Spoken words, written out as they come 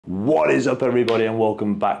What is up everybody and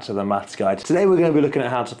welcome back to the Maths Guide. Today we're going to be looking at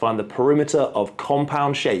how to find the perimeter of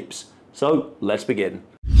compound shapes. So let's begin.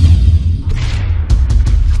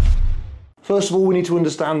 First of all, we need to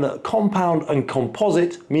understand that compound and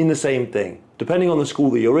composite mean the same thing. Depending on the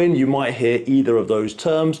school that you're in, you might hear either of those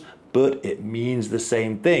terms, but it means the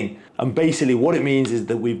same thing. And basically what it means is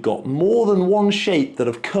that we've got more than one shape that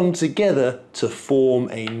have come together to form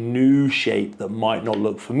a new shape that might not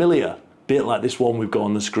look familiar. Bit like this one we've got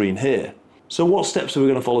on the screen here. So what steps are we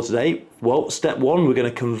going to follow today? Well, step one, we're going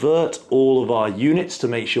to convert all of our units to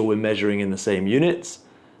make sure we're measuring in the same units.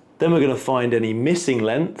 Then we're going to find any missing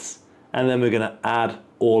lengths, and then we're going to add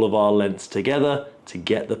all of our lengths together to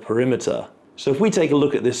get the perimeter. So if we take a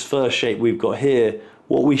look at this first shape we've got here,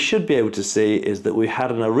 what we should be able to see is that we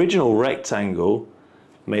had an original rectangle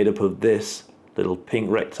made up of this little pink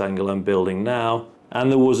rectangle I'm building now, and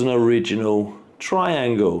there was an original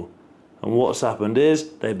triangle. And what's happened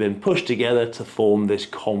is they've been pushed together to form this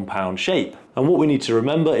compound shape. And what we need to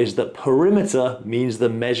remember is that perimeter means the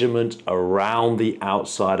measurement around the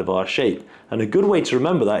outside of our shape. And a good way to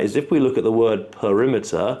remember that is if we look at the word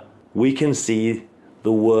perimeter, we can see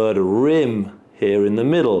the word rim here in the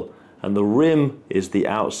middle. And the rim is the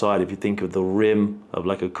outside. If you think of the rim of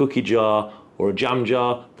like a cookie jar or a jam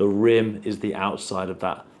jar, the rim is the outside of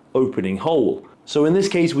that opening hole. So in this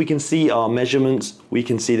case, we can see our measurements. We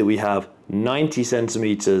can see that we have 90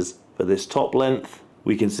 centimeters for this top length.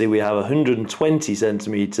 We can see we have 120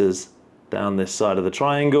 centimeters down this side of the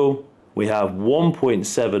triangle. We have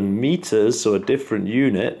 1.7 meters, so a different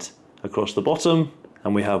unit across the bottom.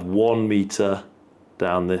 And we have 1 meter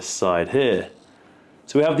down this side here.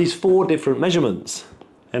 So we have these 4 different measurements.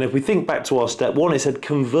 And if we think back to our step one, it said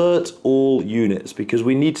convert all units, because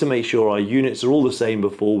we need to make sure our units are all the same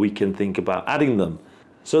before we can think about adding them.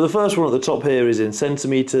 So the first one at the top here is in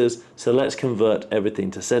centimeters, so let's convert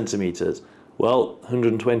everything to centimeters. Well,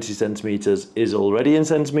 120 centimeters is already in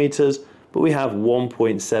centimeters, but we have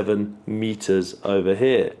 1.7 meters over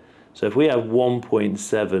here. So if we have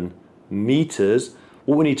 1.7 meters,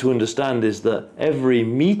 what we need to understand is that every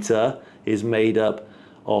meter is made up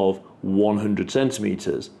of 100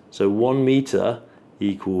 centimeters. So 1 meter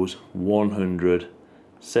equals 100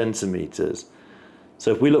 centimeters.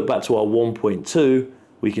 So if we look back to our 1.2,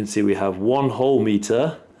 we can see we have 1 whole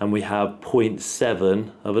meter and we have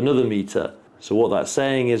 0.7 of another meter. So what that's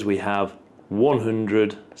saying is we have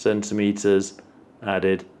 100 centimeters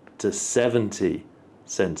added to 70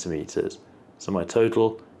 centimeters. So my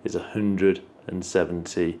total is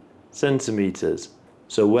 170 centimeters.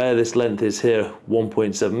 So where this length is here,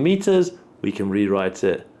 1.7 meters, we can rewrite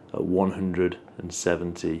it at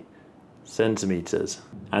 170 centimeters.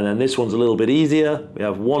 And then this one's a little bit easier. We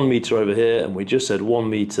have 1 meter over here, and we just said 1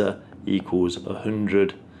 meter equals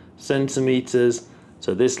 100 centimeters.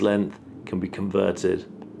 So this length can be converted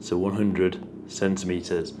to 100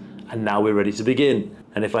 centimeters. And now we're ready to begin.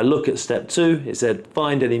 And if I look at step 2, it said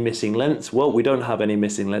find any missing lengths. Well, we don't have any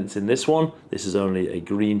missing lengths in this one. This is only a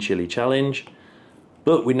green chili challenge.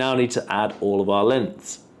 But we now need to add all of our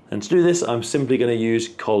lengths. And to do this, I'm simply going to use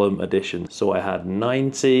column addition. So I had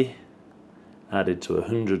 90 added to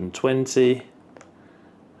 120,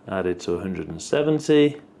 added to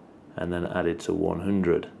 170, and then added to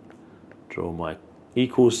 100. Draw my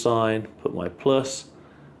equal sign, put my plus,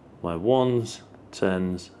 my ones,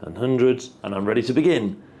 tens, and hundreds, and I'm ready to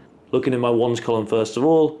begin. Looking in my ones column first of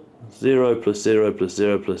all, 0 plus 0 plus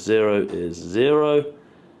 0 plus 0 is 0.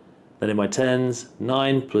 Then in my tens,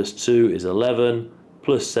 9 plus 2 is 11,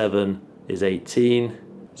 plus 7 is 18.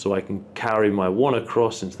 So I can carry my 1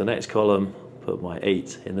 across into the next column, put my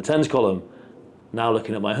 8 in the tens column. Now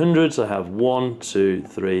looking at my hundreds, I have 1, 2,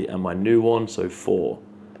 3, and my new one, so 4.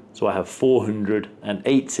 So I have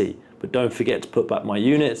 480. But don't forget to put back my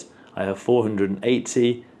units. I have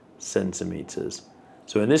 480 centimeters.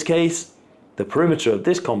 So in this case, the perimeter of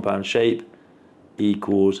this compound shape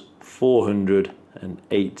equals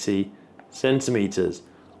 480 centimeters.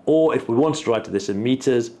 Or if we wanted to write this in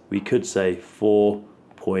meters, we could say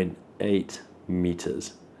 4.8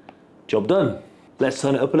 meters. Job done. Let's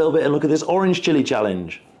turn it up a little bit and look at this orange chili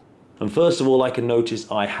challenge. And first of all, I can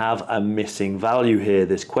notice I have a missing value here,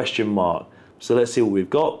 this question mark. So let's see what we've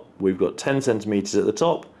got. We've got 10 centimeters at the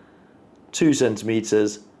top, 2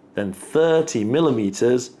 centimeters, then 30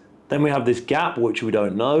 millimeters. Then we have this gap, which we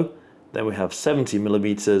don't know. Then we have 70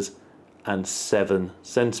 millimeters and 7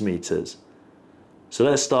 centimeters. So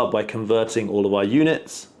let's start by converting all of our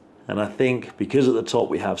units. And I think because at the top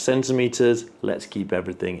we have centimeters, let's keep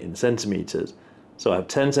everything in centimeters. So I have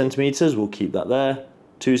 10 centimeters, we'll keep that there,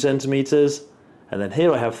 2 centimeters, and then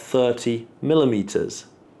here I have 30 millimeters.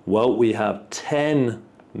 Well, we have 10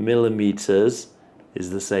 millimeters is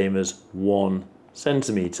the same as 1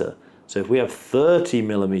 centimeter. So if we have 30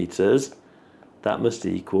 millimeters, that must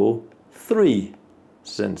equal 3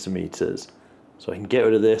 centimeters. So I can get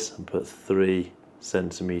rid of this and put 3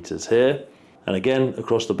 centimeters here. And again,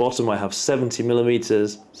 across the bottom I have 70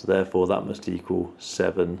 millimeters, so therefore that must equal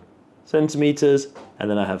 7 centimeters. And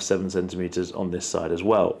then I have 7 centimeters on this side as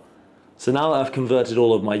well. So now that I've converted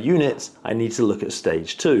all of my units, I need to look at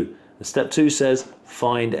stage 2. And step 2 says,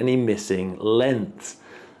 find any missing lengths.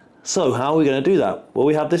 So how are we going to do that? Well,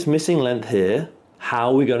 we have this missing length here. How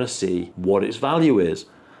are we going to see what its value is?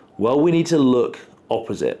 Well, we need to look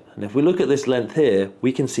opposite. And if we look at this length here,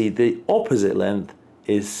 we can see the opposite length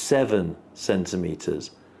is 7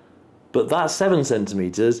 centimeters. But that 7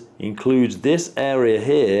 centimeters includes this area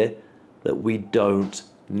here that we don't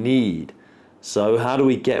need. So how do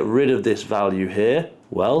we get rid of this value here?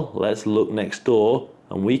 Well, let's look next door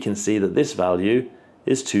and we can see that this value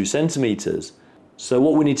is 2 centimeters. So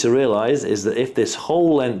what we need to realize is that if this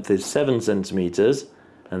whole length is 7 centimeters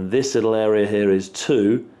and this little area here is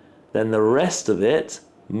 2, then the rest of it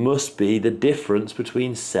must be the difference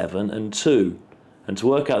between 7 and 2. And to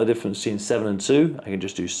work out the difference between 7 and 2, I can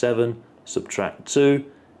just do 7 subtract 2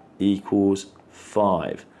 equals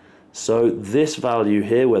 5. So this value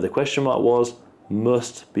here, where the question mark was,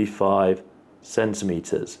 must be 5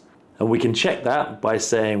 centimeters. And we can check that by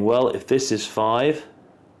saying, well, if this is 5,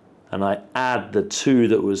 and I add the 2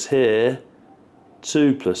 that was here,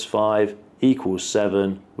 2 plus 5 equals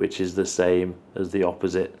 7, which is the same as the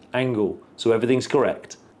opposite angle. So everything's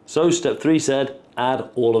correct. So step 3 said, add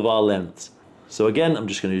all of our lengths. So again, I'm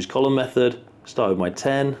just going to use column method, start with my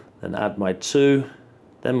 10, then add my 2,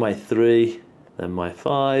 then my 3, then my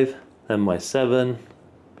 5, then my 7,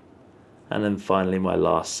 and then finally my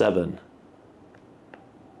last 7.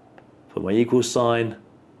 Put my equal sign,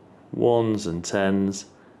 1s and 10s,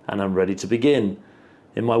 and I'm ready to begin.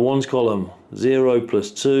 In my 1s column, 0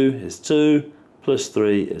 plus 2 is 2, plus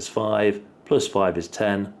 3 is 5, plus 5 is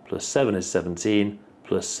 10, plus 7 is 17,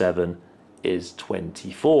 plus 7 is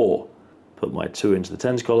 24. Put my 2 into the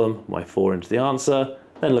 10s column, my 4 into the answer,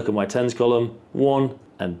 then look at my 10s column, 1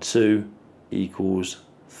 and 2 equals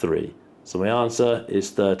 3. So my answer is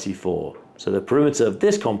 34. So the perimeter of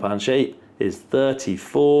this compound shape is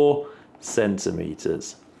 34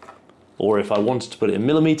 centimeters. Or if I wanted to put it in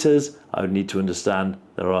millimeters, I would need to understand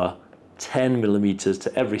there are 10 millimeters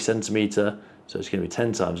to every centimeter, so it's going to be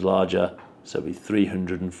 10 times larger, so it'll be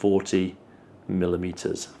 340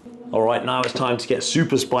 millimeters. All right, now it's time to get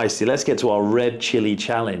super spicy. Let's get to our red chili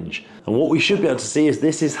challenge. And what we should be able to see is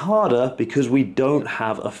this is harder because we don't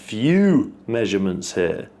have a few measurements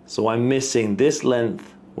here. So I'm missing this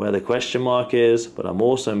length where the question mark is, but I'm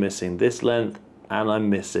also missing this length and I'm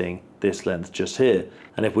missing this length just here.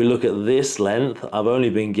 And if we look at this length, I've only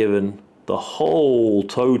been given the whole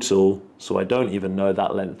total, so I don't even know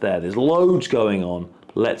that length there. There's loads going on.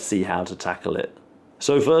 Let's see how to tackle it.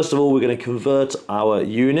 So first of all, we're going to convert our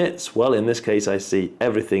units. Well, in this case, I see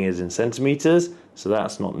everything is in centimeters, so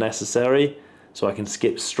that's not necessary. So I can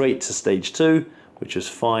skip straight to stage 2, which is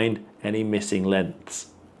find any missing lengths.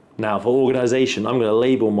 Now for organization, I'm going to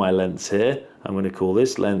label my lengths here. I'm going to call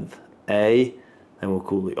this length A, then we'll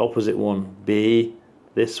call the opposite one B,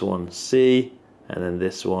 this one C, and then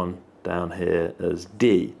this one down here as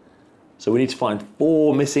D. So we need to find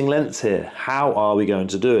 4 missing lengths here. How are we going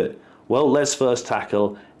to do it? Well, let's first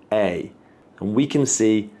tackle A. And we can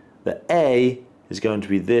see that A is going to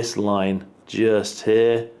be this line just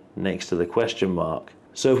here next to the question mark.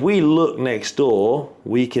 So if we look next door,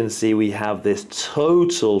 we can see we have this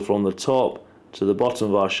total from the top to the bottom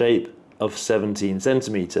of our shape of 17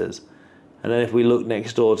 centimeters. And then if we look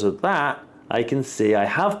next door to that, I can see I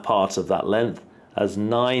have part of that length as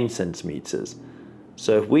 9 centimeters.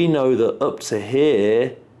 So if we know that up to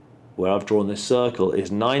here, where I've drawn this circle,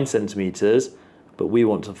 is 9 centimeters, but we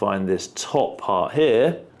want to find this top part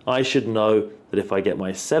here, I should know that if I get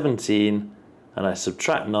my 17 and I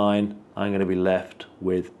subtract 9, I'm going to be left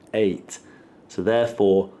with 8. So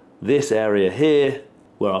therefore, this area here,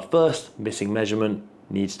 where our first missing measurement,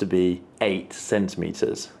 needs to be 8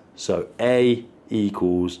 centimeters. So A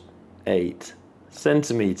equals 8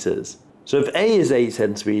 centimeters. So if A is 8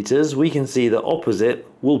 centimeters, we can see the opposite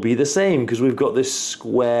will be the same because we've got this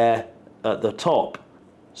square at the top.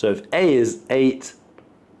 So if A is 8,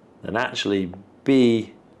 then actually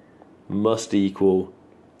B must equal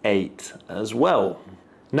 8 as well.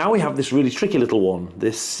 Now we have this really tricky little one,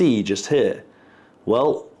 this C just here.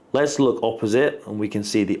 Well, let's look opposite and we can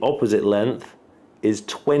see the opposite length is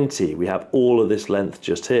 20. We have all of this length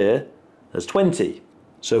just here as 20.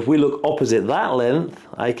 So if we look opposite that length,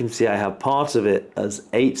 I can see I have part of it as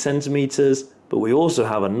 8 centimeters, but we also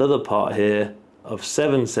have another part here of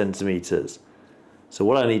 7 centimeters. So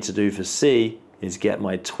what I need to do for C is get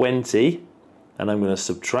my 20, and I'm going to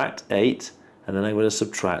subtract 8, and then I'm going to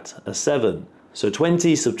subtract a 7. So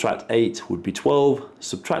 20 subtract 8 would be 12,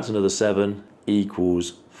 subtract another 7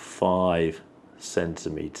 equals 5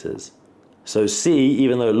 centimeters. So C,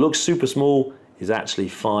 even though it looks super small, is actually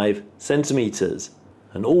 5 centimeters.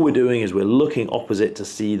 And all we're doing is we're looking opposite to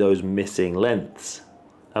see those missing lengths.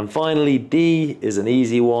 And finally, D is an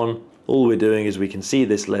easy one. All we're doing is we can see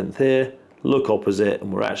this length here, look opposite,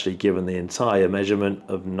 and we're actually given the entire measurement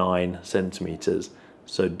of 9 centimeters.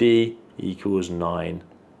 So D equals 9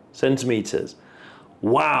 centimeters.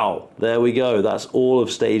 Wow, there we go. That's all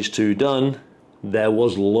of stage 2 done. There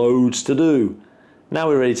was loads to do. Now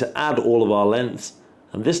we're ready to add all of our lengths.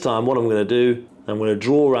 And this time what I'm going to do, I'm going to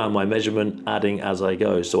draw around my measurement, adding as I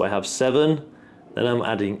go. So I have 7, then I'm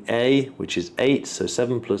adding A, which is 8, so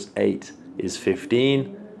 7 plus 8 is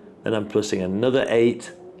 15. Then I'm plussing another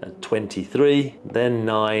 8 at 23, then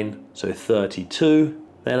 9, so 32.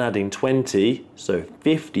 Then adding 20, so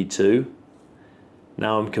 52.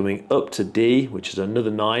 Now I'm coming up to D, which is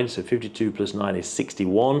another 9, so 52 plus 9 is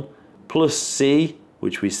 61. Plus C,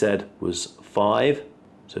 which we said was 5,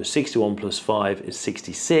 so 61 plus 5 is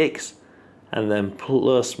 66. And then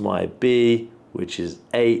plus my B, which is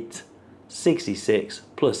 8, 66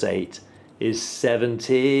 plus 8 is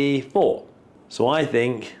 74. So I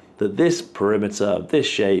think that this perimeter of this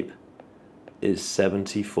shape is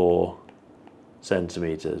 74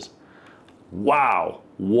 centimeters. Wow,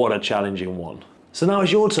 what a challenging one. So now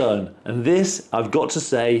it's your turn, and this, I've got to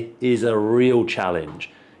say, is a real challenge.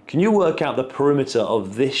 Can you work out the perimeter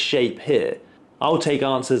of this shape here? I'll take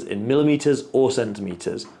answers in millimeters or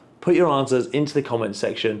centimeters. Put your answers into the comment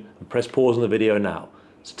section and press pause on the video now.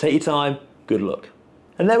 So take your time, good luck.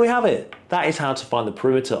 And there we have it. That is how to find the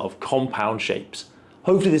perimeter of compound shapes.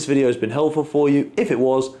 Hopefully this video has been helpful for you. If it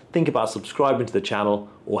was, think about subscribing to the channel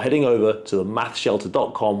or heading over to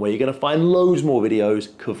themathshelter.com, where you're going to find loads more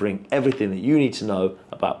videos covering everything that you need to know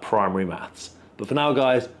about primary maths. But for now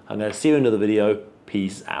guys, I'm going to see you in another video.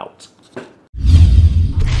 Peace out.